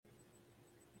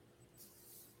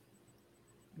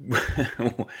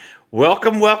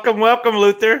Welcome, welcome, welcome,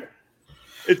 Luther.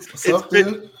 It's What's it's up,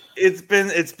 been dude?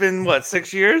 it's been what,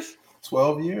 6 years?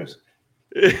 12 years.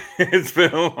 It's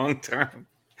been a long time.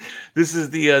 This is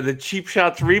the Cheap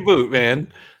Shots reboot,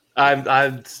 man.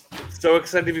 I'm so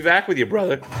excited to be back with you,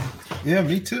 brother. Yeah,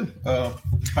 me too.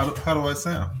 How do I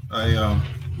sound?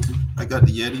 I got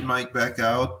the Yeti mic back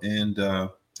out, and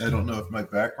I don't know if my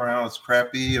background is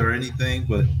crappy or anything,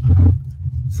 but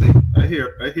see, I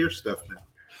hear stuff now.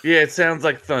 Yeah, it sounds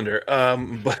like thunder.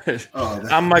 But Oh,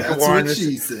 I'm Michael that's Warren. what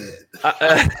she said.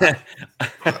 Uh,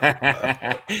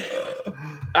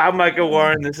 I'm Michael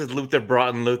Warren. This is Luther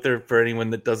Broughton. Luther, for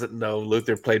anyone that doesn't know,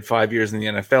 Luther played 5 years in the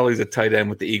NFL. He's a tight end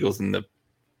with the Eagles and the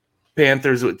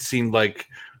Panthers. It seemed like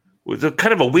was a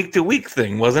kind of a week to week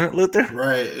thing, wasn't it, Luther?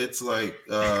 Right. It's like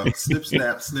snip,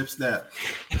 snap, snip, snap.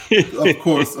 Of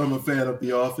course, I'm a fan of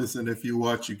The Office, and if you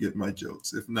watch, you get my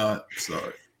jokes. If not,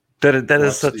 sorry. That is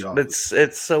Watch such The Office.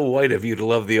 it's so white of you to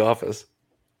love The Office.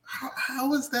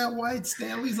 How is that white?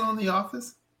 Stanley's on The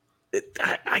Office?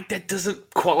 That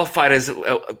doesn't qualify as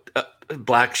a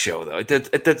black show, though.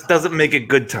 It doesn't make it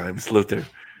good times, Luther.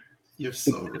 You're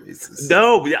so racist.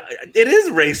 No, yeah, it is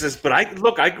racist. But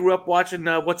I grew up watching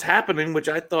What's Happening, which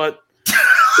I thought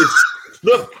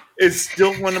is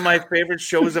still one of my favorite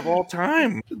shows of all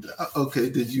time.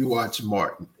 Okay, did you watch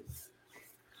Martin?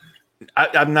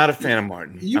 I'm not a fan of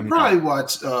Martin. You probably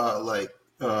watched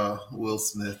Will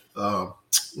Smith.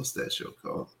 What's that show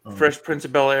called? Fresh Prince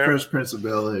of Bel-Air. Fresh Prince of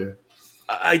Bel-Air.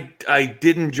 I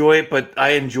did enjoy it, but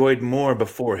I enjoyed more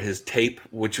before his tape,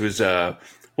 which was what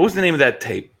was the name of that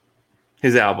tape?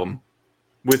 His album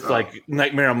with like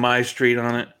Nightmare on My Street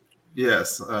on it.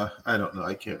 Yes, I don't know.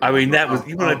 I can't. I mean, that was,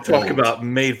 you want to talk about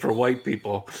made for white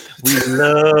people. We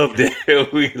loved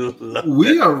it.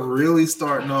 We are really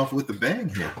starting off with a bang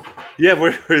here. Yeah,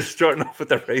 we're starting off with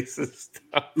the racist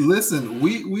stuff. Listen,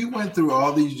 we went through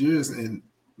all these years and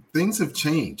things have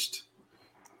changed.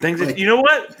 You know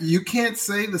what? You can't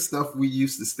say the stuff we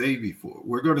used to say before.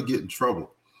 We're going to get in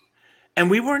trouble. And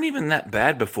we weren't even that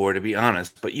bad before, to be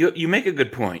honest. But you make a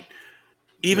good point.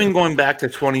 Even going back to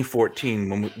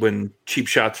 2014 when Cheap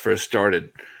Shots first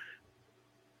started,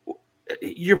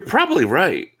 you're probably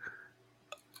right.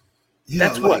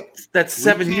 Yeah, that's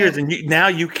 7 years, and now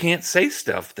you can't say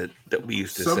stuff that we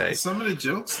used to say. Some of the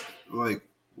jokes, like,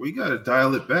 we got to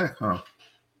dial it back, huh?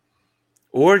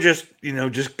 Or just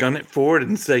gun it forward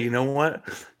and say, you know what?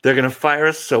 They're going to fire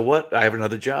us, so what? I have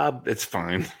another job. It's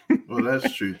fine. Well,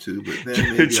 that's true, too. But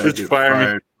then maybe I get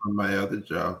fired from my other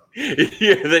job.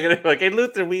 Yeah, they're going to be like, hey,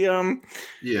 Luther, we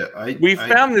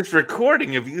found this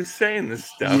recording of you saying this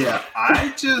stuff. Yeah,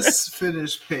 I just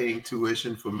finished paying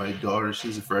tuition for my daughter.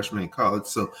 She's a freshman in college,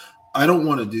 so I don't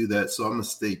want to do that, so I'm going to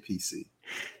stay PC.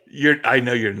 I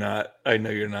know you're not.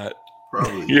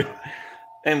 Probably not.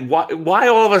 And why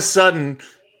all of a sudden,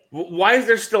 why is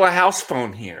there still a house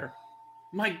phone here?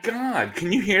 My God,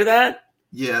 can you hear that?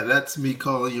 Yeah, that's me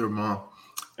calling your mom.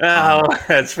 Oh,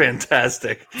 that's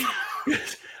fantastic.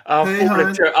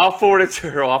 I'll forward it to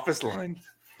her office line.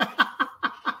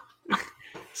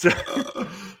 So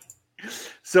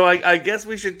I guess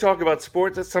we should talk about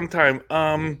sports at some time.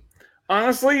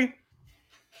 Honestly,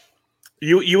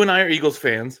 you and I are Eagles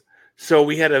fans. So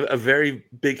we had a very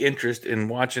big interest in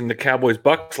watching the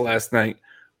Cowboys-Bucks last night.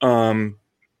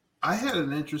 I had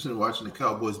an interest in watching the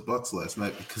Cowboys-Bucks last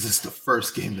night because it's the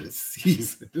first game of the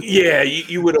season. Yeah,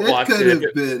 you would have watched it. It could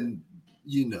have been,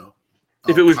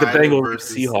 if it was the Bengals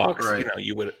versus Seahawks, right.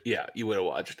 you would have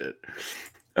watched it.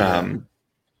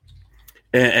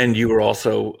 And you were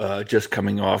also just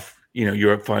coming off, you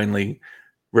were finally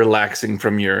relaxing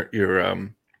from your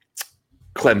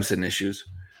Clemson issues.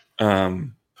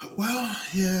 Well,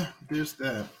 yeah, there's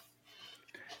that.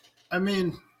 I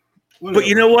mean, whatever. But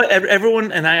you know what?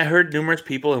 Everyone, and I heard numerous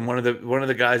people, and one of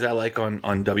the guys I like on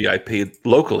WIP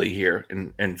locally here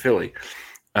in Philly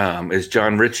is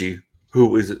John Ritchie,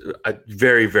 who is a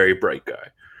very, very bright guy,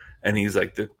 and he's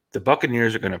like the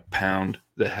Buccaneers are going to pound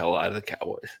the hell out of the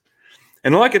Cowboys,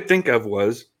 and all I could think of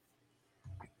was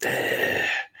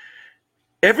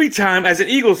every time, as an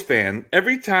Eagles fan,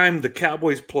 every time the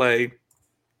Cowboys play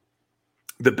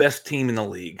the best team in the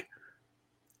league,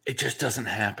 it just doesn't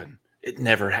happen. It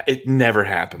never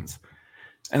happens.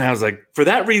 And I was like, for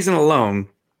that reason alone,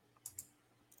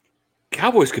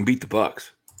 Cowboys can beat the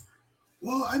Bucks.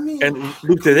 Well, I mean, and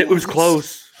it was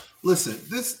close. Listen,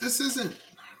 this isn't.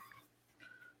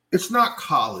 It's not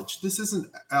college. This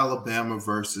isn't Alabama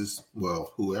versus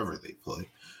whoever they play.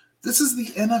 This is the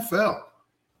NFL.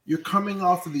 You're coming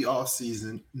off of the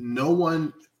offseason. No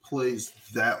one plays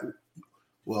that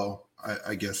well.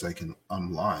 I guess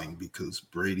I'm lying because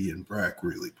Brady and Brack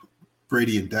really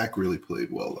Brady and Dak really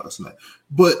played well last night.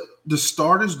 But the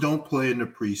starters don't play in the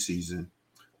preseason.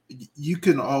 You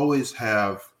can always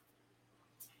have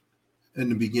in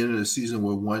the beginning of the season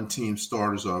where one team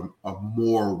starters are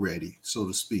more ready, so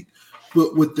to speak.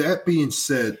 But with that being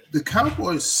said, the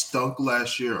Cowboys stunk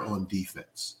last year on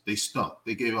defense. They stunk.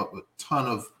 They gave up a ton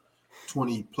of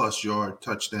 20-plus yard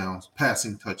touchdowns,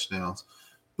 passing touchdowns.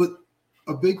 But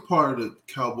a big part of the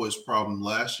Cowboys' problem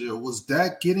last year was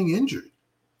Dak getting injured.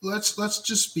 Let's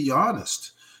just be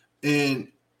honest. And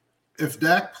if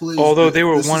Dak plays, although they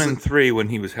were 1-3 when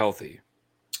he was healthy,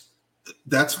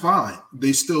 that's fine.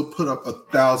 They still put up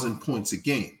 1,000 points a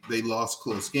game. They lost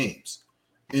close games,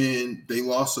 and they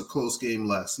lost a close game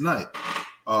last night.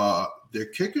 Their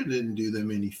kicker didn't do them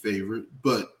any favor,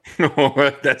 but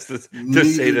that's to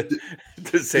say the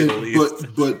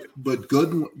least. But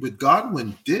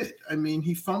Godwin did. I mean,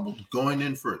 he fumbled going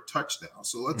in for a touchdown.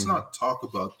 So let's not talk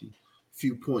about the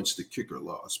few points the kicker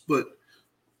lost. But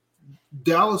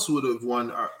Dallas would have won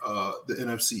the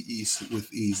NFC East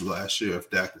with ease last year if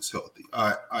Dak is healthy.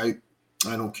 I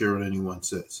don't care what anyone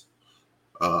says.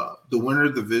 The winner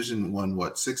of the division won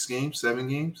what, 6 games, 7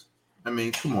 games? I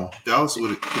mean, come on, Dallas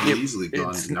could have easily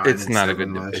gone 9-7 It's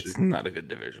not a good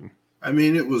division. I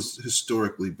mean, it was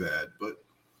historically bad, but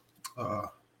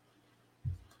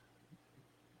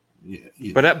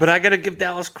yeah. But I got to give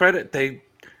Dallas credit. They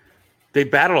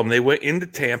battled them. They went into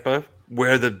Tampa,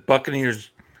 where the Buccaneers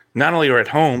not only are at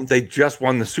home, they just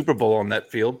won the Super Bowl on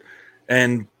that field,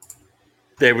 and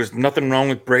there was nothing wrong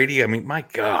with Brady. I mean, my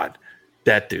God,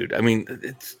 that dude. I mean,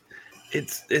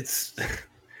 it's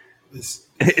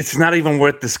not even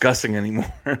worth discussing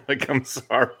anymore. Like, I'm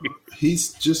sorry.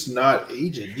 He's just not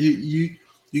aging. You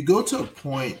go to a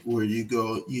point where you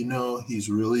go, he's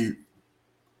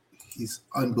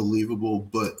unbelievable,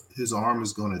 but his arm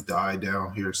is going to die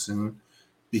down here soon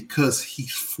because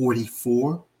he's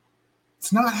 44.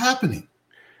 It's not happening.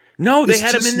 No, they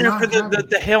had him in there for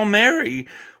the Hail Mary,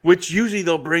 which usually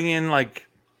they'll bring in, like,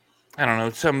 I don't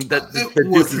know, the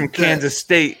dude from Kansas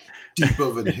State. Deep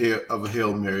of a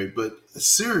Hail Mary, but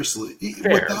seriously,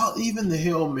 without even the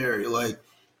Hail Mary, like,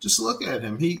 just look at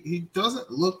him. He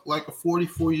doesn't look like a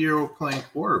 44-year-old playing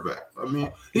quarterback. I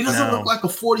mean, he doesn't look like a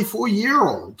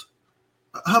 44-year-old.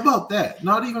 How about that?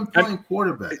 Not even playing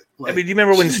quarterback. Like, I mean, do you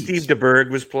remember when Steve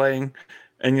DeBerg was playing?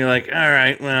 And you're like, all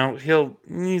right, well,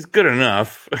 he's good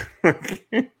enough. Yeah,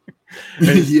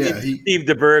 Steve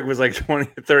DeBerg was like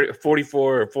 30,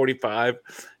 44 or 45.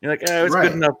 You're like, it's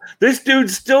good enough. This dude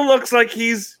still looks like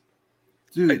he's,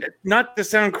 not to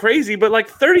sound crazy, but like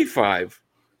 35.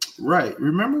 Right.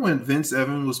 Remember when Vince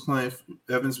Evans was playing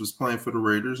for the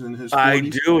Raiders in his 40s? I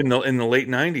do, in the late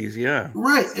 90s, yeah.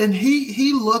 Right. And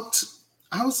he looked,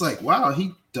 I was like, wow,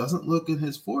 he doesn't look in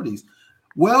his 40s.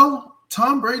 Well,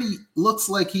 Tom Brady looks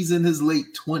like he's in his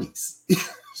late 20s.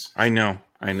 I know.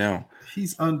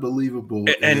 He's unbelievable.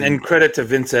 And credit to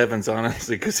Vince Evans,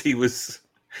 honestly, because he was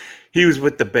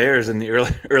with the Bears in the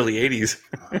early 80s.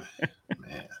 Man.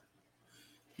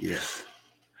 Yeah.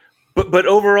 But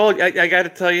overall, I got to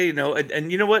tell you,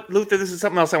 and you know what, Luther, this is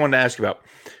something else I wanted to ask you about.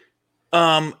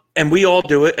 And we all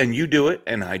do it, and you do it,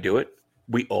 and I do it.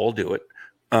 We all do it.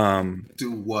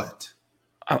 Do what?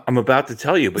 I'm about to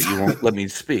tell you, but you won't let me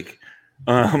speak.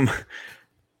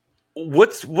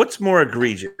 What's more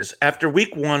egregious? After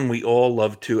week 1, we all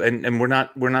love to, and we're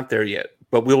not there yet,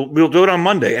 but we'll do it on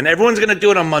Monday, and everyone's going to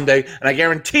do it on Monday, and I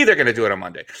guarantee they're going to do it on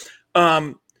Monday.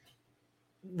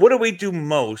 What do we do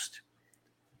most?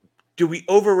 Do we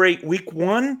overrate week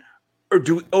 1 or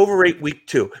do we overrate week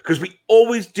 2? Because we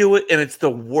always do it, and it's the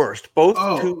worst. Both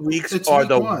 2 weeks are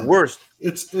the worst.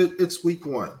 It's week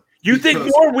 1. You think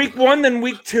more week 1 than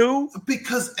week 2?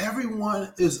 Because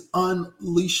everyone is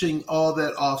unleashing all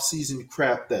that off-season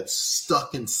crap that's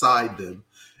stuck inside them,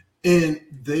 and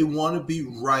they want to be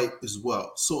right as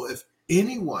well. So if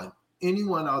anyone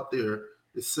out there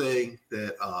is saying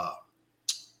that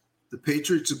the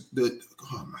Patriots,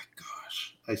 oh my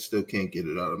gosh, I still can't get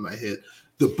it out of my head.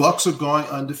 The Bucs are going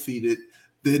undefeated.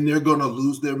 Then they're going to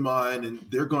lose their mind, and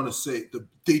they're going to say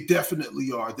they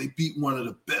definitely are. They beat one of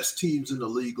the best teams in the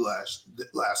league last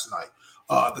night.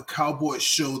 The Cowboys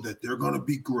showed that they're going to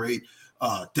be great.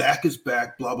 Dak is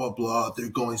back, blah, blah, blah. They're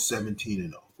going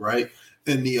 17-0, right?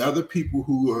 And the other people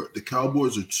the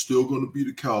Cowboys are still going to be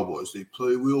the Cowboys. They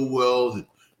play real well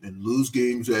and lose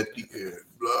games at the end,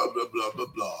 blah, blah, blah, blah,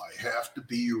 blah. I have to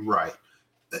be right.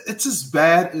 It's as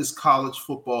bad as college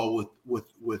football with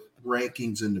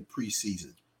rankings in the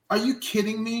preseason. Are you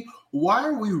kidding me? Why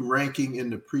are we ranking in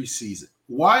the preseason?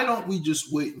 Why don't we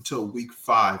just wait until week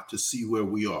 5 to see where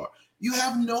we are? You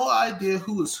have no idea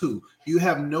who is who. You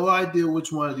have no idea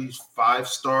which one of these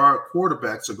 5-star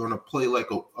quarterbacks are going to play like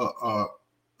a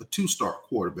 2-star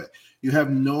quarterback. You have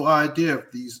no idea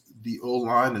if the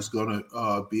O-line is going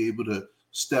to be able to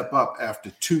step up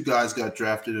after 2 guys got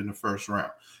drafted in the first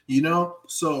round.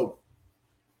 So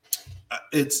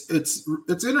it's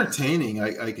entertaining.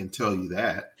 I can tell you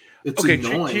that. It's okay.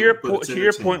 annoying, to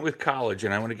your point with college,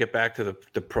 and I want to get back to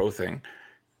the pro thing.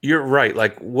 You're right.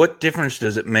 Like, what difference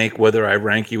does it make whether I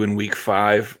rank you in week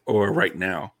 5 or right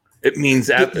now? It means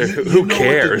who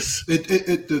cares?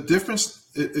 The difference.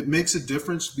 It makes a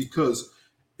difference because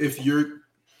if you're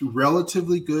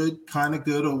relatively good, kind of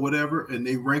good, or whatever, and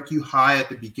they rank you high at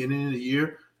the beginning of the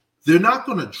year, they're not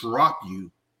going to drop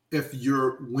you if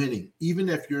you're winning, even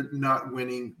if you're not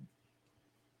winning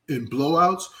in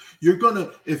blowouts. You're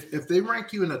gonna if they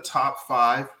rank you in the top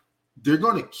 5. They're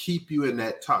going to keep you in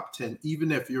that top 10,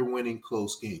 even if you're winning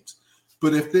close games.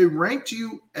 But if they ranked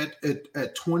you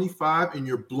at 25 and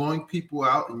you're blowing people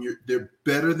out and they're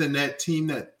better than that team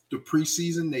that the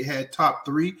preseason they had top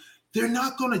 3, they're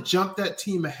not going to jump that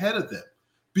team ahead of them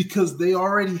because they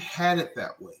already had it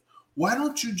that way. Why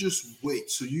don't you just wait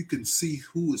so you can see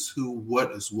who is who,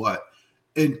 what is what,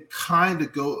 and kind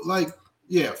of go like,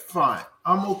 yeah, fine.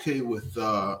 I'm okay with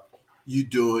you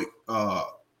doing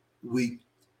week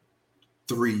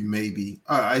 3, maybe.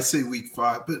 I say week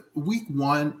 5, but week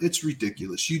 1, it's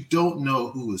ridiculous. You don't know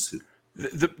who is who.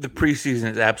 The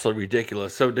preseason is absolutely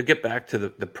ridiculous. So to get back to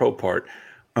the pro part,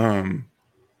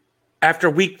 after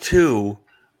week 2,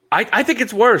 I think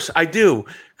it's worse. I do,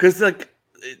 because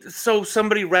so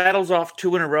somebody rattles off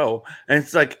 2 in a row, and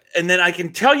it's like, and then I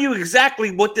can tell you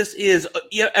exactly what this is.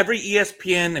 Every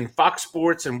ESPN and Fox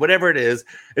Sports and whatever it is,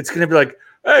 it's going to be like,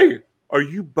 hey, are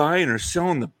you buying or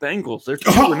selling the Bengals? They're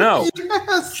 2-0.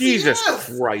 Yes, Jesus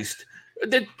Christ.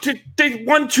 They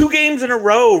won 2 games in a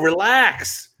row.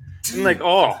 Relax. I'm like,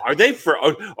 are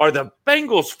the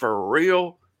Bengals for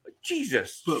real?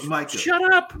 Jesus. But Micah,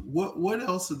 shut up. What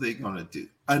else are they going to do?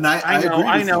 And I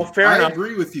know. Fair enough. I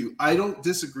agree with you. I don't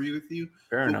disagree with you.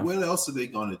 Fair enough. What else are they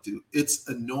going to do? It's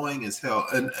annoying as hell.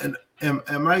 And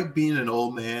am I being an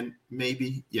old man?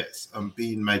 Maybe. Yes, I'm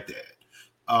being my dad.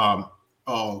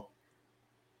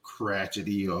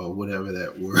 Tragedy or whatever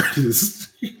that word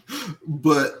is.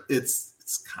 But it's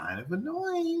kind of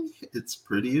annoying. It's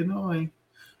pretty annoying.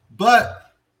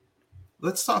 But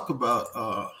let's talk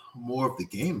about more of the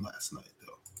game last night,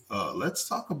 though. Let's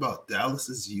talk about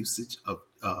Dallas's usage of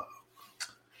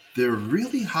their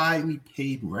really highly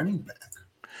paid running back.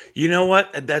 You know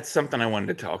what? That's something I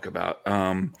wanted to talk about.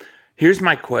 Here's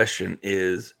my question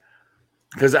is,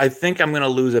 because I think I'm going to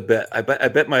lose a bet. I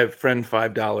bet my friend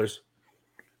 $5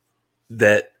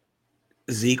 that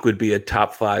Zeke would be a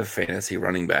top 5 fantasy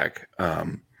running back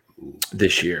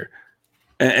this year,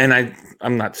 and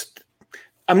I'm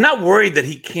not worried that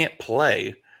he can't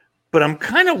play, but I'm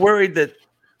kind of worried that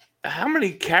how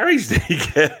many carries did he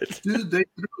get? Dude, they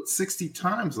threw it 60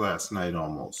 times last night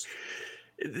almost.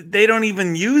 They don't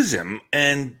even use him,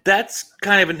 and that's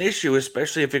kind of an issue,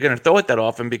 especially if you're going to throw it that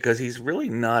often, because he's really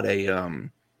not a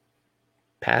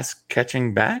pass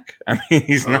catching back. I mean,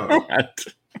 he's not.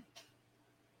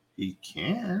 He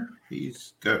can.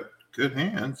 He's got good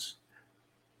hands.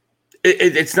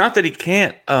 It's not that he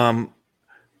can't.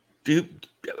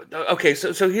 Okay,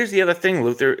 so here's the other thing,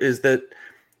 Luther, is that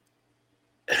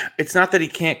it's not that he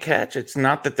can't catch. It's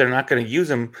not that they're not going to use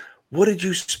him. What did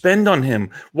you spend on him?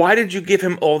 Why did you give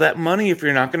him all that money if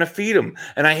you're not going to feed him?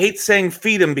 And I hate saying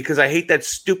feed him because I hate that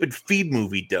stupid feed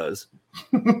movie does.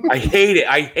 I hate it.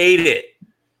 I hate it.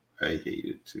 I hate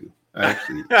it too. I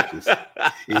actually just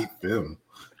hate them.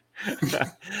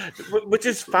 Which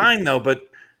is fine though, but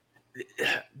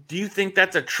do you think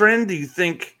that's a trend? Do you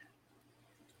think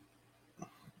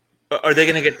are they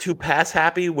going to get too pass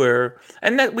happy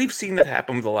and that we've seen that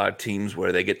happen with a lot of teams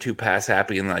where they get too pass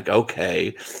happy and like,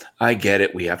 okay, I get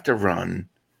it, we have to run.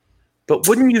 But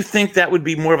wouldn't you think that would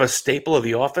be more of a staple of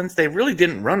the offense? They really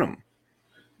didn't run him.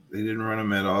 They didn't run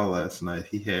him at all last night.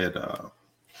 He had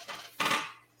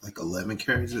like 11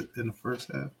 carries in the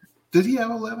first half. Did he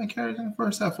have 11 carries in the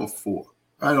first half or 4?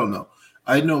 I don't know.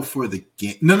 I know for the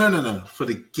game. No. For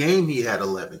the game, he had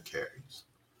 11 carries.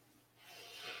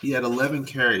 He had 11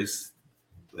 carries,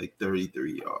 like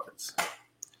 33 yards.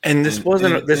 And this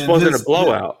wasn't a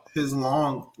blowout. His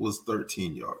long was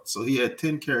 13 yards. So he had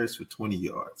 10 carries for 20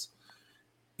 yards.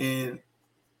 And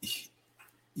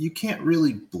you can't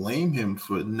really blame him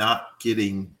for not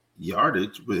getting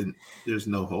yardage when there's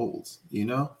no holes, you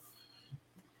know?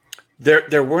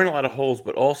 There weren't a lot of holes,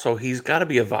 but also he's got to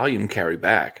be a volume carry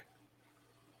back.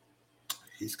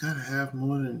 He's got to have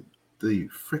more than the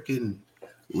freaking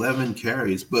 11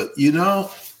 carries. But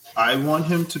I want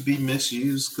him to be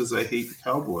misused because I hate the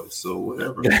Cowboys. So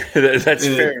whatever. That's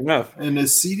fair enough. And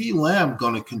is CeeDee Lamb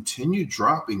going to continue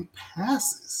dropping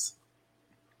passes?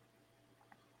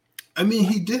 I mean,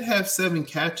 he did have 7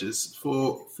 catches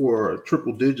for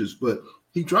triple digits, but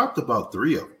he dropped about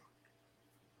 3 of them.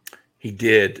 He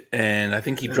did, and I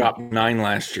think he dropped 9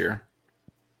 last year.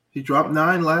 He dropped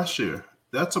 9 last year.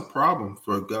 That's a problem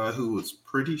for a guy who was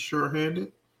pretty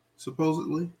sure-handed,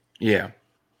 supposedly. Yeah.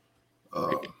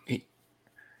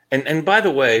 And by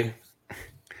the way,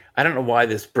 I don't know why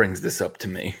this brings this up to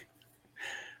me.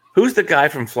 Who's the guy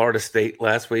from Florida State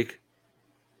last week?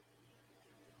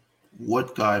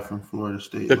 What guy from Florida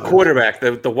State? The quarterback,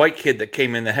 the white kid that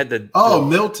came in that had the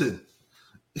Milton.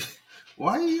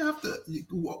 Why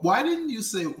didn't you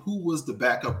say who was the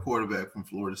backup quarterback from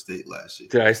Florida State last year?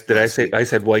 I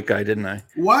said white guy, didn't I?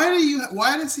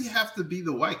 Why does he have to be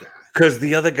the white guy? Because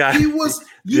the other guy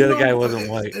guy wasn't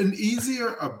white.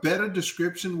 A better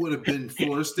description would have been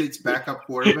Florida State's backup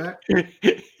quarterback.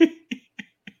 The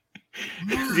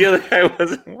other guy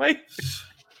wasn't white.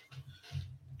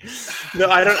 No,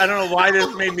 I don't know why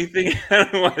this made me think. I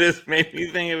don't know why this made me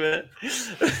think of it.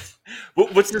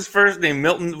 What's his first name?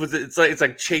 Milton? It's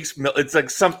like Chase Milton. It's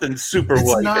like something super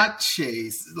white. It's not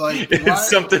Chase. Like it's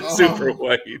something super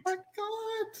white. My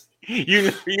God!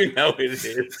 You know it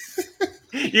is.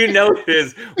 You know it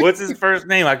is. What's his first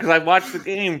name? Because I watched the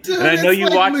game, Dude, and I know you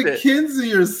watched it.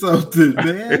 McKenzie or something,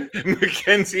 man.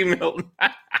 Mackenzie Milton.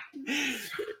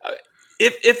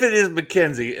 If it is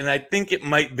McKenzie, and I think it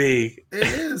might be, it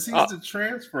is. He's the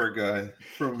transfer guy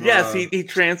from. Yes, he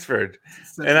transferred,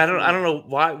 and I don't know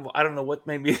why. I don't know what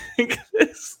made me think of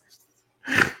this.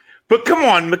 But come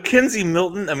on, Mackenzie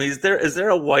Milton. I mean, is there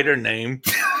a whiter name?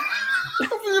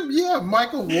 Yeah,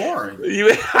 Michael Warren.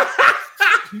 You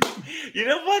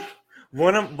know what?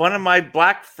 One of my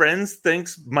black friends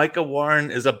thinks Micah Warren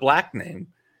is a black name.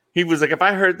 He was like, if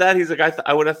I heard that, he's like,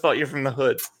 I would have thought you're from the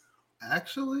hood.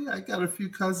 Actually, I got a few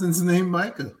cousins named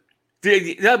Micah.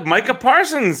 Yeah, Micah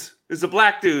Parsons is a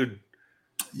black dude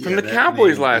from the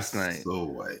Cowboys last night. So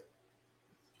white.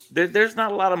 There's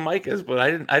not a lot of Micahs, but I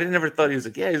didn't ever thought he was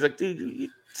like, yeah. He's like, dude, you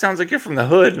sounds like you're from the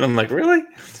hood, and I'm like, really?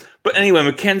 But anyway,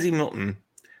 Mackenzie Milton.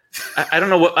 I don't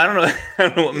know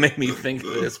what made me think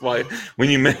of this. Why when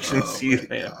you mentioned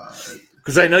CeeDee,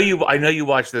 because I know you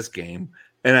watch this game,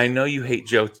 and I know you hate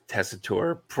Joe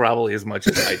Tessitore probably as much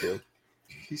as I do.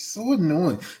 He's so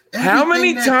annoying. How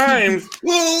many times?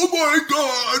 Oh my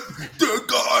God, the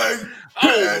guy!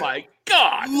 Oh my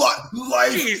God!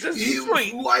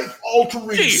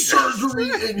 Life-altering surgery,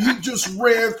 and he just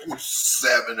ran for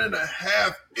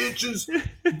 7.5 inches.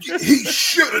 He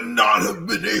should not have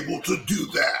been able to do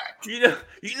that.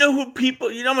 You know who people?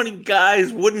 You know how many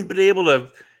guys wouldn't be able to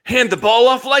hand the ball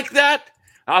off like that?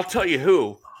 I'll tell you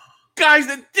who. Guys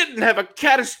that didn't have a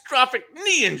catastrophic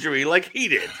knee injury like he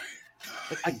did.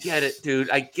 I get it, dude.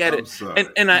 I get it. Sorry.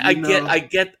 And I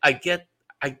get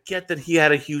that he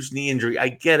had a huge knee injury. I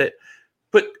get it.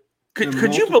 But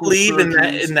could you believe in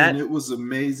that? And it was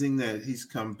amazing that he's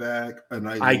come back, and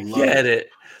I get it.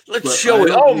 Let's show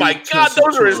it. Oh my God,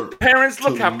 those are his parents.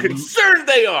 Look how concerned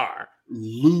they are.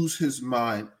 Lose his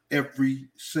mind every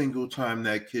single time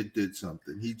that kid did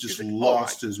something. He just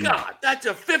lost his mind. God, that's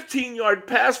a 15-yard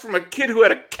pass from a kid who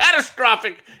had a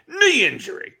catastrophic knee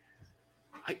injury.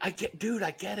 I get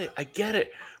it. I get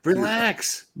it.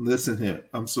 Relax. Listen here.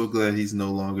 I'm so glad he's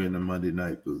no longer in the Monday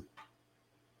night booth.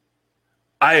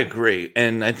 I agree.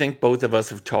 And I think both of us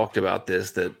have talked about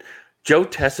this, that Joe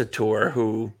Tessitore,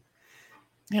 who,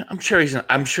 I'm sure he's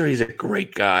a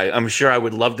great guy. I'm sure I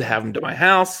would love to have him to my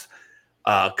house,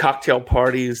 cocktail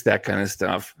parties, that kind of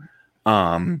stuff.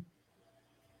 But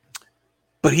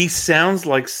he sounds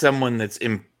like someone that's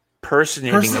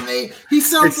impersonating. He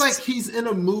sounds like he's in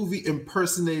a movie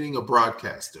impersonating a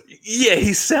broadcaster. Yeah,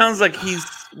 he sounds like he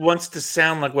wants to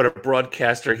sound like what a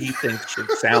broadcaster he thinks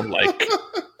should sound like.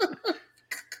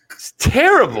 It's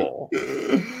terrible.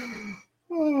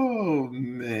 Oh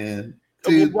man.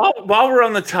 Dude. While we're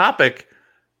on the topic,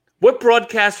 what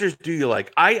broadcasters do you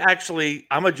like?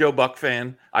 I'm a Joe Buck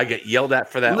fan. I get yelled at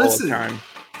for that all the time.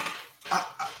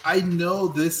 I know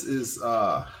this is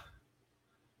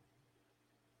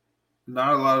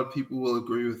not a lot of people will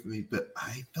agree with me, but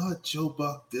I thought Joe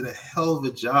Buck did a hell of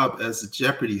a job as a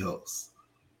Jeopardy host.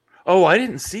 Oh, I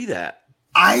didn't see that.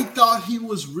 I thought he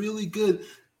was really good.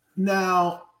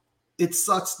 Now, it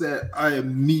sucks that I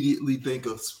immediately think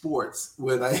of sports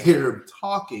when I hear him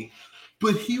talking,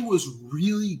 but he was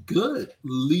really good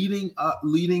leading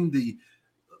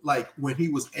when he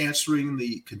was answering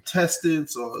the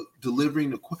contestants or delivering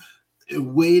the questions.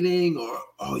 waiting or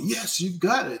oh yes, you've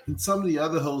got it. And some of the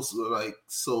other hosts were like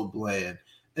so bland.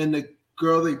 And the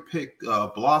girl they picked,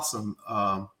 Blossom,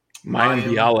 Mayim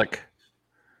Bialik.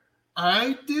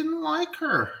 I didn't like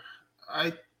her.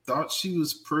 I thought she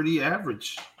was pretty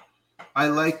average. I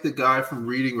like the guy from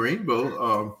Reading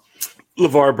Rainbow.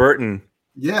 LeVar Burton.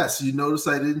 Yes, you notice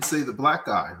I didn't say the black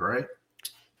guy, right?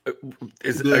 Are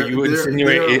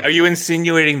you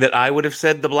insinuating that I would have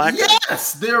said the black guy?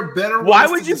 Yes, they're better. Why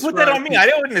would you put that on me? I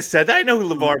wouldn't have said that. I know who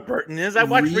LeVar Burton is. I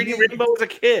watched Reading Rainbow as a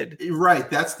kid. Right.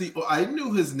 I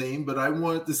knew his name, but I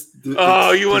wanted to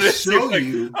show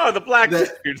you the black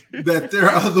dude. That there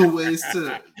are other ways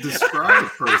to describe a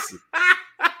person.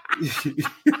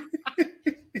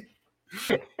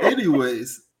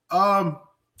 Anyways,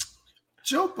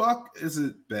 Joe Buck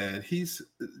isn't bad.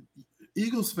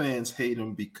 Eagles fans hate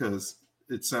him because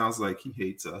it sounds like he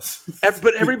hates us.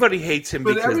 But everybody hates him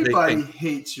because everybody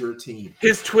hates your team.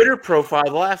 His Twitter profile,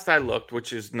 the last I looked, which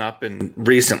has not been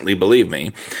recently, believe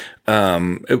me,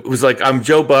 it was like, I'm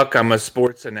Joe Buck, I'm a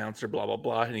sports announcer, blah, blah,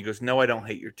 blah. And he goes, no, I don't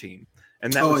hate your team.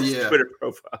 And that was his Twitter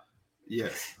profile.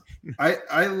 Yes.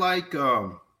 I like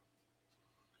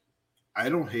I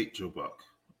don't hate Joe Buck.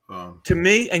 To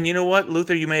me, and you know what,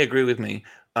 Luther, you may agree with me,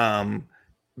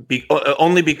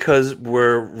 only because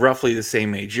we're roughly the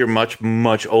same age. You're much,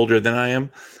 much older than I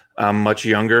am. I'm much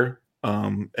younger,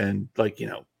 and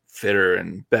fitter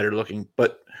and better looking.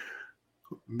 But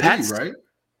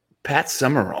Pat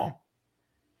Summerall,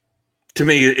 to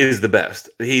me, is the best.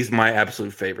 He's my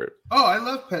absolute favorite. Oh, I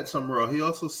love Pat Summerall. He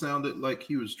also sounded like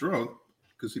he was drunk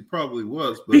because he probably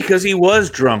was. But because he was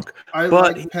drunk.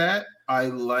 Like Pat. I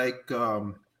like.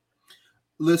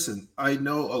 Listen, I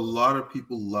know a lot of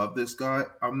people love this guy.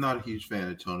 I'm not a huge fan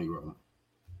of Tony Romo.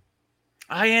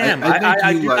 I am.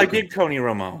 I dig Tony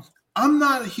Romo. I'm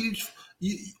not a huge.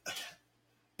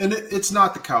 And it's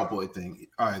not the cowboy thing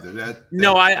either.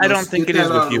 I don't think it is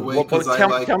with you.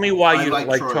 Tell me why you don't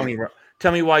like Tony Romo.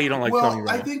 Tell me why you don't like Tony Romo.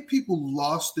 I think people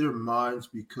lost their minds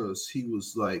because he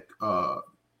was like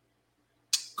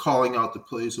calling out the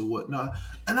plays or whatnot.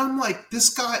 And I'm like, this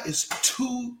guy is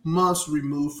 2 months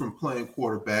removed from playing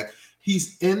quarterback.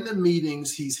 He's in the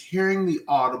meetings. He's hearing the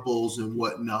audibles and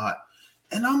whatnot.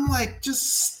 And I'm like,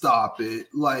 just stop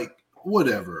it. Like,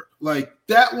 whatever. Like,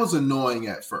 that was annoying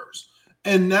at first.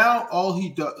 And now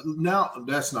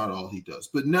that's not all he does.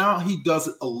 But now he does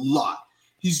it a lot.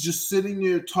 He's just sitting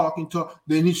there talking.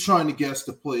 Then he's trying to guess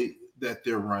the play that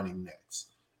they're running next.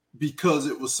 Because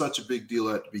it was such a big deal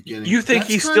at the beginning. You think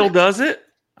he still does it?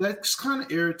 That's kind of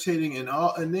irritating and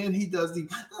then he does the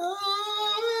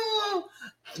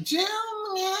Jim.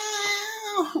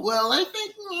 Well, I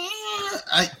think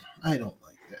I don't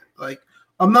like that. Like,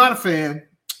 I'm not a fan.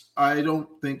 I don't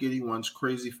think anyone's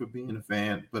crazy for being a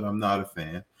fan, but I'm not a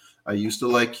fan. I used to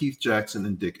like Keith Jackson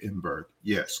and Dick Enberg.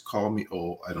 Yes, call me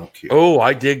old. I don't care. Oh,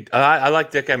 I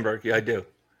like Dick Enberg. Yeah, I do.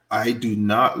 I do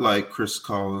not like Chris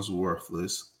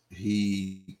Collinsworthless.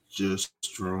 He just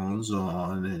drones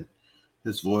on and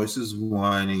his voice is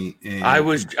whiny. And I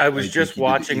was just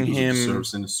watching him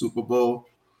in the Super Bowl.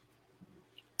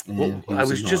 I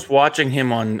was just watching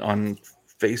him on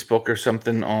Facebook or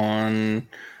something on.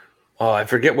 Oh, I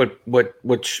forget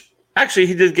which. Actually,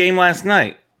 he did a game last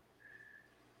night.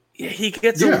 Yeah, he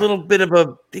gets a little bit of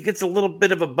a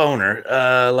boner.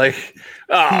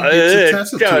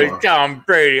 Tom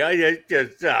Brady. I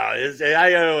don't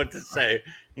know what to say.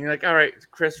 And you're like, all right,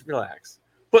 Chris, relax.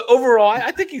 But overall,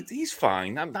 I think he's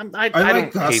fine. I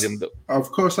don't hate him though. Of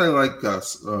course, I like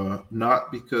Gus.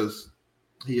 Not because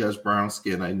he has brown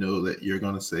skin. I know that you're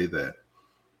going to say that.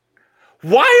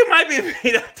 Why am I being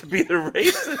made out to be the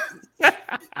racist?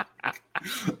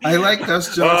 I like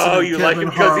Gus Johnson. Oh, you like him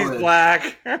because he's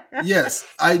black? Yes,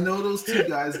 I know those two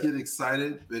guys get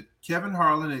excited, but Kevin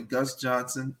Harlan and Gus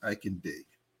Johnson, I can dig.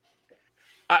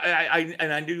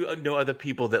 I do know other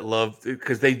people that love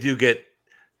because they do get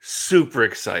super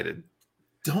excited.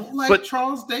 Don't like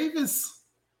Charles Davis,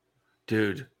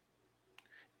 dude.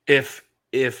 If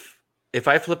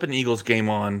I flip an Eagles game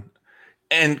on,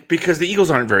 and because the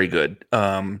Eagles aren't very good,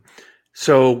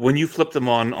 so when you flip them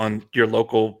on your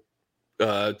local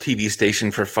TV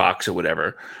station for Fox or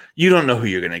whatever, you don't know who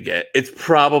you're going to get. It's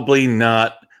probably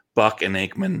not Buck and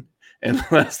Aikman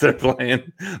unless they're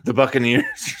playing the Buccaneers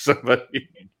or somebody.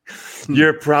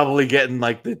 You're probably getting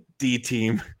like the D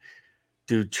team.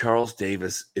 Dude, Charles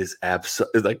Davis is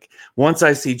absolutely like, once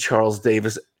I see Charles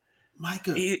Davis,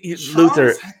 Micah,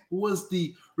 Luther was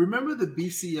remember the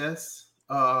BCS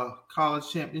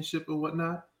college championship or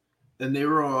whatnot? And they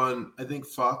were on, I think,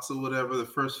 Fox or whatever, the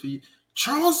first few.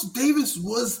 Charles Davis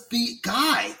was the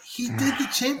guy. He did the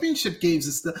championship games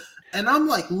and stuff. And I'm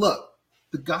like, look,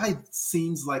 the guy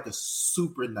seems like a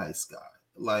super nice guy.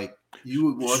 Like you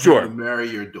would want Sure. him to marry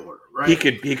your daughter, right?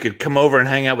 He could come over and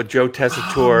hang out with Joe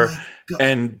Tessitore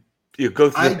and go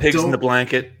through the pigs in the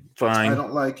blanket. Fine. I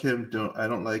don't like him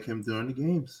during the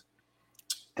games.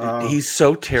 He's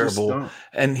so terrible,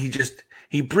 and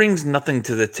he brings nothing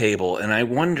to the table. And I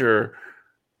wonder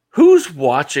who's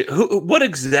watching. What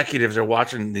executives are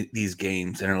watching these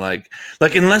games and are like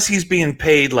unless he's being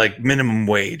paid like minimum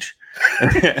wage.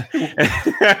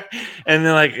 And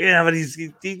they're like, yeah, but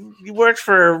he works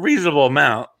for a reasonable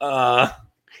amount.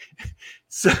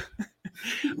 So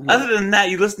other than that,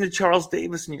 you listen to Charles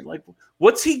Davis and you're like,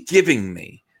 what's he giving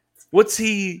me? What's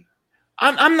he?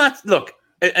 I'm not. Look,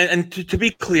 and to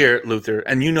be clear, Luther,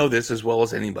 and you know this as well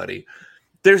as anybody,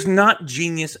 there's not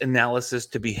genius analysis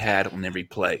to be had on every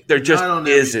play. There just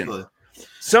isn't.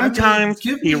 Sometimes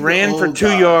he ran for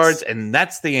 2 yards, and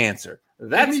that's the answer.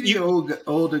 That's give me the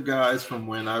older guys from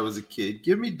when I was a kid.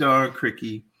 Give me Don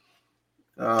Criqui.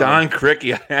 Don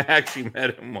Criqui, I actually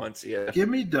met him once. Yeah. Give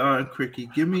me Don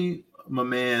Criqui. Give me my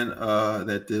man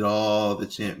that did all the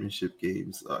championship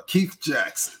games, Keith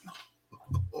Jackson.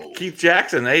 Keith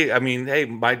Jackson. Hey,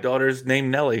 my daughter's named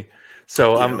Nellie,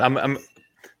 so yeah. I'm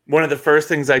one of the first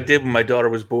things I did when my daughter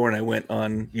was born. I went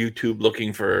on YouTube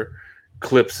looking for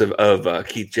clips of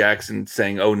Keith Jackson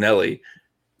saying "Oh Nellie."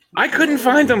 I couldn't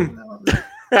find them.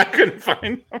 I couldn't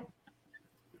find them.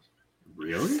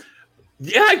 Really?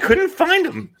 Yeah, I couldn't find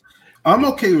them. I'm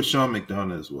okay with Sean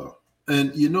McDonough as well.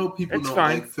 And people don't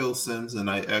like Phil Simms, and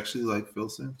I actually like Phil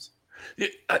Simms.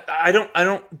 I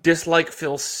don't dislike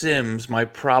Phil Simms. My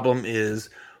problem is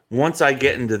once I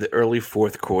get into the early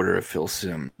fourth quarter of Phil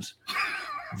Simms,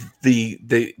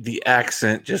 the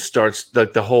accent just starts,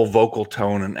 like the whole vocal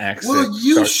tone and accent. Well,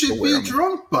 you should be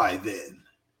drunk by then.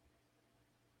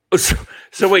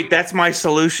 So wait, that's my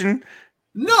solution?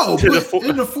 No, but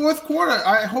in the fourth quarter,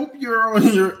 I hope you're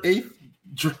on your 8th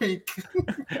drink,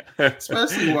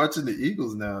 especially watching the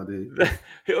Eagles nowadays.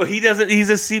 He doesn't. He's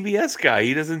a CBS guy.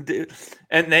 He doesn't do.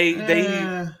 And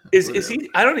is he?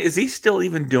 I don't. Is he still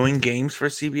even doing games for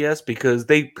CBS? Because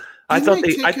I thought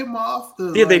they took him off.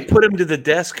 They put him to the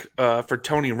desk for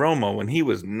Tony Romo, and he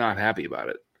was not happy about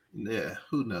it. Yeah,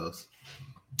 who knows?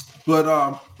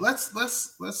 But let's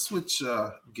switch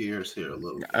gears here a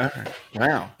little bit.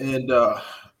 Wow. And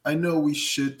I know we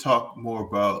should talk more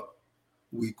about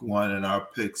week 1 and our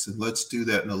picks, and let's do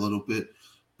that in a little bit.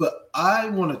 But I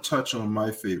want to touch on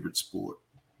my favorite sport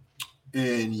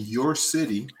in your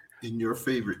city, in your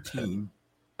favorite team.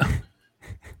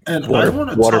 And I want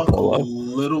to talk a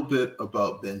little bit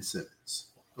about Ben Simmons.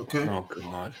 Okay? Oh,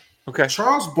 God. Okay.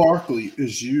 Charles Barkley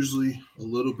is usually a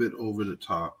little bit over the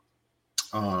top.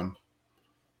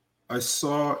 I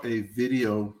saw a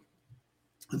video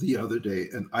the other day,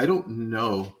 and I don't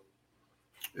know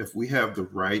if we have the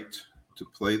right to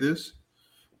play this.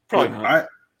 Probably not.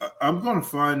 I'm going to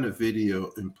find the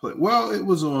video and play. Well, it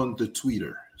was on the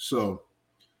Twitter, so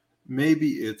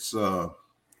maybe it's. We'll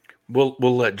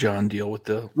let John deal with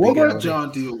the. We'll let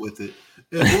John deal with it,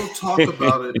 and we'll talk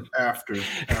about it after.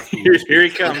 Here he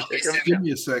comes. Give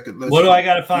me a second. What do I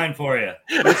got to find for you?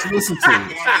 Let's listen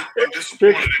to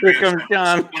it. Here comes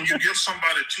John. When you give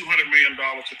somebody $200 million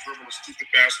to dribble a stupid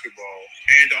basketball,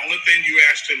 and the only thing you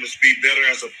ask them is be better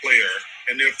as a player,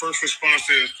 and their first response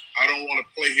is, "I don't want to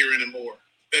play here anymore."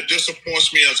 That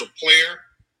disappoints me as a player.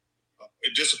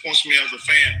 It disappoints me as a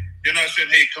fan. They're not saying,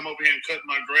 "Hey, come over here and cut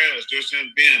my grass." They're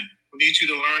saying, "Ben, we need you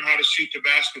to learn how to shoot the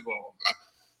basketball."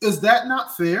 Is that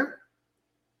not fair?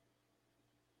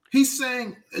 He's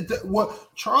saying that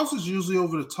what Charles is usually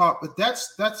over the top, but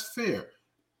that's fair.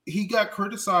 He got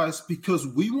criticized because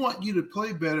we want you to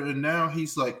play better, and now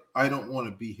he's like, "I don't want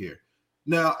to be here."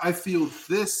 Now, I feel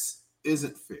this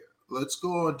isn't fair. Let's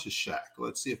go on to Shaq.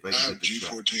 Let's see if I can get the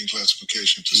G14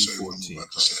 classification to say what I'm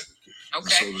about to say. Okay. And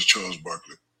so does Charles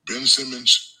Barkley. Ben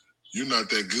Simmons, you're not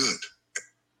that good.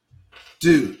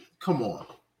 Dude, come on.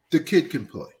 The kid can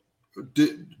play.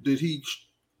 Did he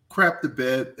crap the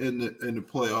bed in the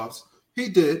playoffs? He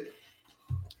did.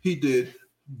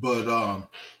 But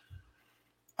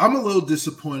I'm a little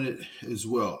disappointed as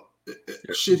well.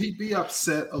 Should he be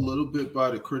upset a little bit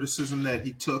by the criticism that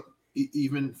he took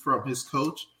even from his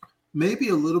coach? Maybe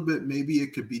a little bit. Maybe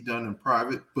it could be done in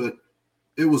private, but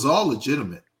it was all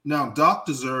legitimate. Now, Doc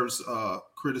deserves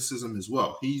criticism as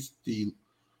well.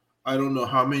 I don't know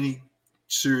how many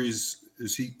series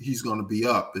he's going to be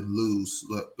up and lose,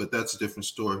 but that's a different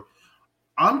story.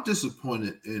 I'm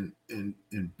disappointed in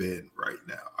Ben right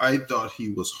now. I thought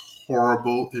he was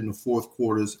horrible in the fourth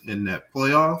quarters in that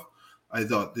playoff. I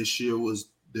thought this year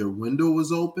their window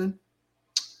was open.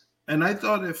 And I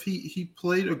thought if he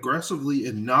played aggressively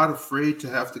and not afraid to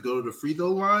have to go to the free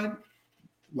throw line,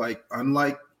 like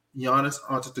unlike Giannis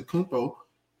Antetokounmpo,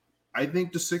 I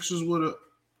think the Sixers would have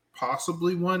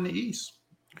possibly won the East.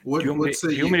 Do you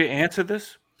want me to answer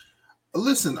this?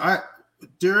 Listen,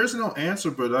 there is no answer,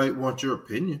 but I want your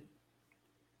opinion.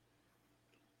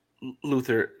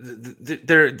 Luther,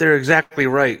 they're exactly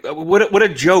right. What a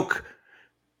joke.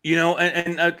 You know,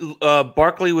 and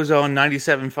Barkley was on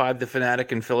 97.5 The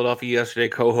Fanatic in Philadelphia yesterday,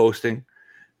 co-hosting,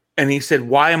 and he said,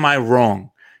 "Why am I wrong?"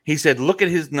 He said, "Look at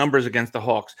his numbers against the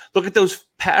Hawks. Look at those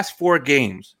past 4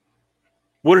 games.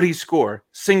 What did he score?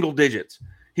 Single digits."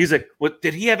 He's like, "What?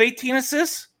 Did he have 18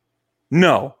 assists?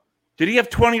 No. Did he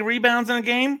have 20 rebounds in a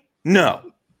game?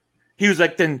 No." He was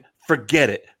like, "Then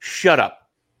forget it. Shut up.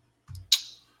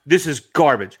 This is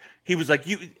garbage." He was like,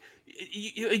 You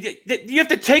have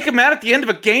to take him out at the end of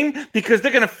a game because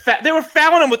they're they were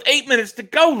fouling him with 8 minutes to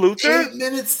go, Luther. 8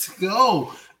 minutes to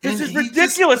go. This is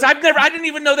ridiculous. I didn't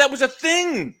even know that was a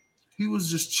thing. He was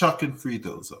just chucking free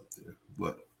throws up there.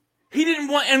 What? He didn't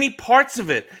want any parts of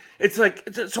it. It's like,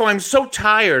 so I'm so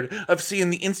tired of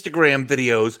seeing the Instagram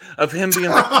videos of him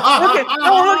being like,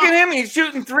 look at him. He's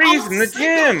shooting threes in the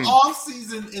gym.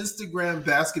 Off-season Instagram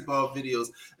basketball videos,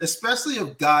 especially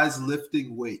of guys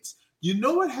lifting weights. You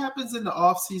know what happens in the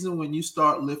off season when you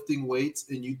start lifting weights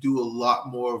and you do a lot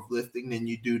more of lifting than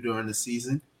you do during the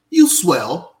season? You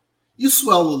swell. You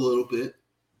swell a little bit.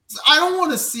 I don't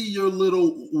want to see your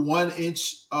little 1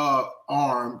 inch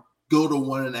arm go to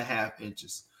 1.5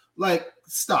 inches. Like,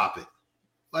 stop it.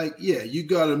 Like, yeah, you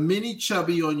got a mini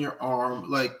chubby on your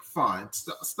arm. Like, fine.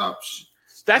 Stop.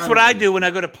 That's what I do when I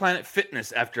go to Planet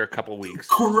Fitness after a couple weeks.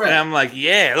 Correct. And I'm like,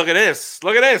 yeah, look at this.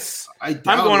 Look at this. I'm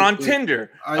going on Tinder.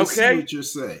 I see what you're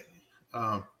saying.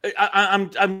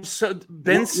 I'm so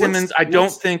Ben Simmons. I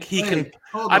don't think he can.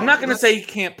 I'm not going to say he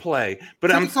can't play,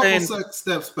 but I'm saying a couple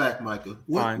steps back, Michael.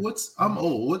 I'm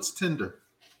old. What's Tinder?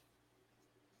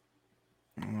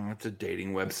 It's a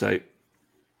dating website.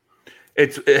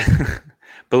 It's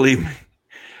believe me.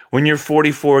 When you're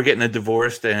 44 getting a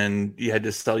divorce and you had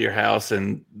to sell your house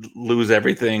and lose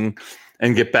everything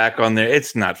and get back on there,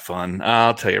 it's not fun.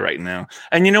 I'll tell you right now.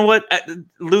 And you know what,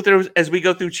 Luther, as we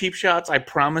go through cheap shots, I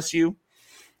promise you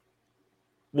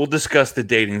we'll discuss the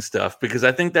dating stuff because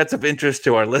I think that's of interest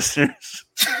to our listeners.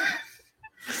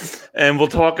 And we'll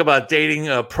talk about dating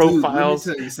profiles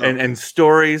and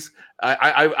stories.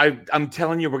 I'm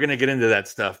telling you, we're going to get into that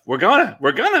stuff. We're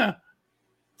gonna.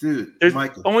 Dude, there's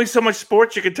Michael, only so much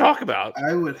sports you can talk about.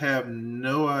 I would have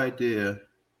no idea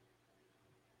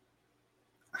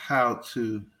how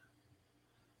to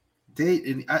date,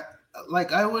 and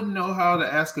I wouldn't know how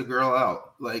to ask a girl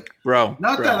out. Like,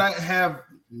 that I have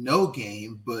no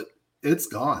game, but it's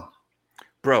gone.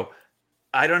 Bro,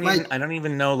 I don't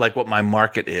even know like what my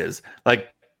market is.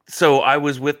 Like, so I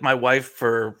was with my wife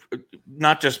for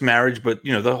not just marriage, but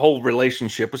you know, the whole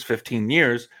relationship was 15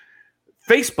 years.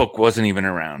 Facebook wasn't even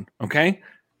around, okay?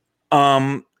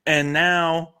 And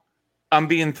now I'm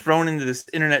being thrown into this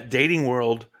internet dating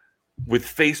world with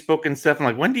Facebook and stuff. I'm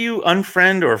like, when do you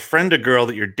unfriend or friend a girl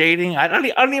that you're dating? I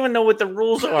don't even know what the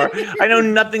rules are. I know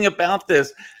nothing about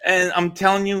this. And I'm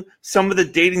telling you, some of the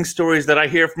dating stories that I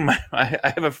hear from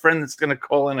I have a friend that's going to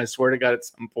call in, I swear to God, at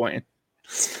some point.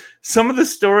 Some of the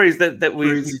stories that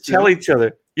we tell each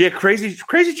other. Yeah, crazy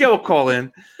Joe will call in,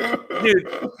 dude,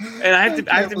 and I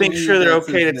have to make sure they're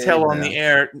okay to tell on the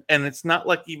air, and it's not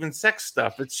like even sex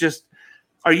stuff. It's just,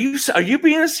 are you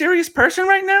being a serious person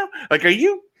right now? Like, are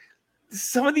you?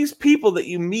 Some of these people that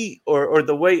you meet, or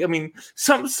the way, I mean,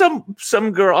 some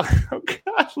girl. Oh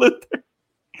God, Luther.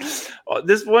 Oh,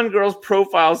 this one girl's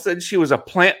profile said she was a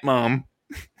plant mom.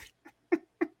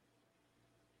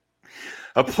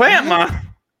 A plant mom.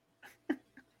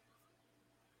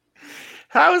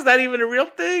 How is that even a real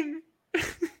thing?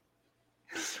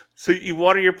 So you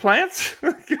water your plants?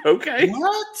 Okay.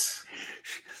 What?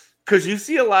 Because you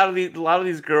see a lot of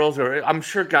these girls, or I'm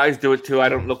sure guys do it too. I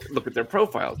don't look at their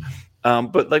profiles,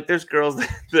 but like there's girls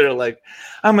that are like,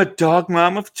 I'm a dog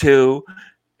mom of 2,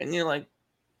 and you're like,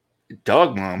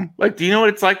 dog mom? Like, do you know what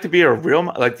it's like to be a real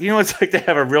mom? Like, do you know what it's like to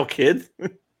have a real kid?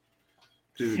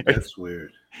 Dude, that's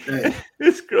weird. Hey.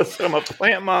 This girl said I'm a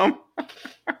plant mom.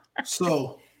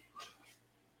 So,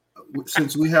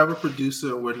 since we have a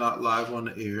producer and we're not live on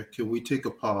the air, can we take a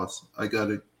pause? I got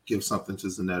to give something to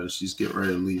Zanetta. She's getting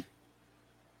ready to leave.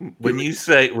 When you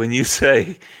say,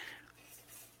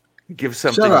 give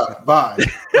something. Shut up. Bye.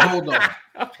 Hold on.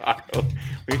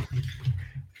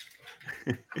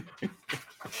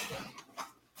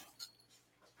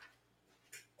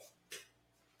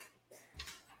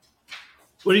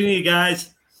 What do you need,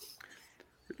 guys?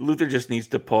 Luther just needs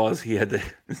to pause. He had to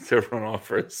run off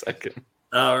for a second.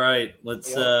 All right,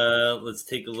 let's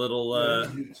take a little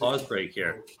pause break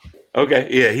here. Okay,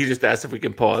 yeah, he just asked if we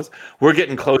can pause. We're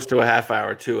getting close to a half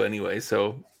hour too, anyway.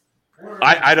 So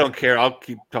I don't care. I'll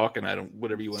keep talking.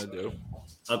 Whatever you want to do.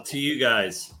 Up to you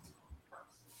guys.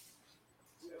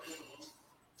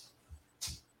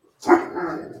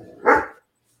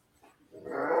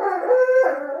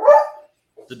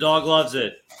 The dog loves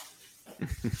it.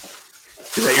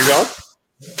 Is that your dog?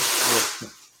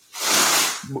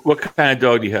 What kind of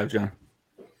dog do you have, John?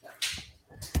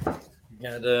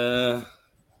 Got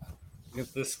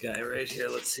this guy right here.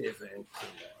 Let's see if I can put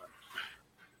him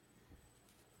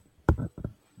on.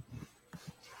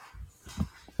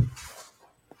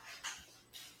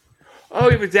 Oh,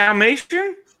 you have a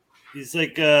Dalmatian? He's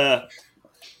like a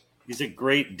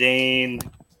Great Dane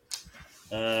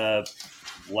lab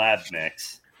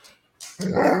mix.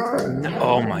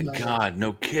 Oh my God,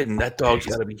 no kidding. That dog's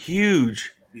got to be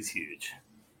huge. He's huge.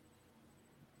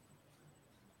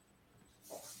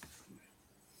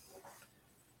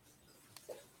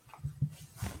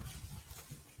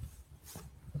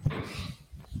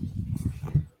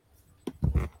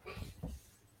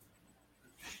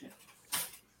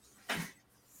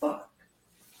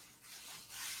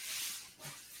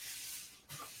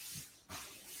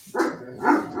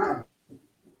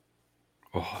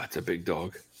 Oh, that's a big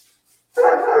dog.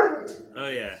 Oh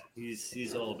yeah,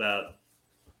 he's all about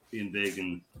being big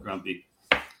and grumpy.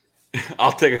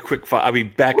 I'll take a quick I'll be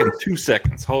back in 2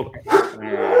 seconds. Hold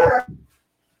on.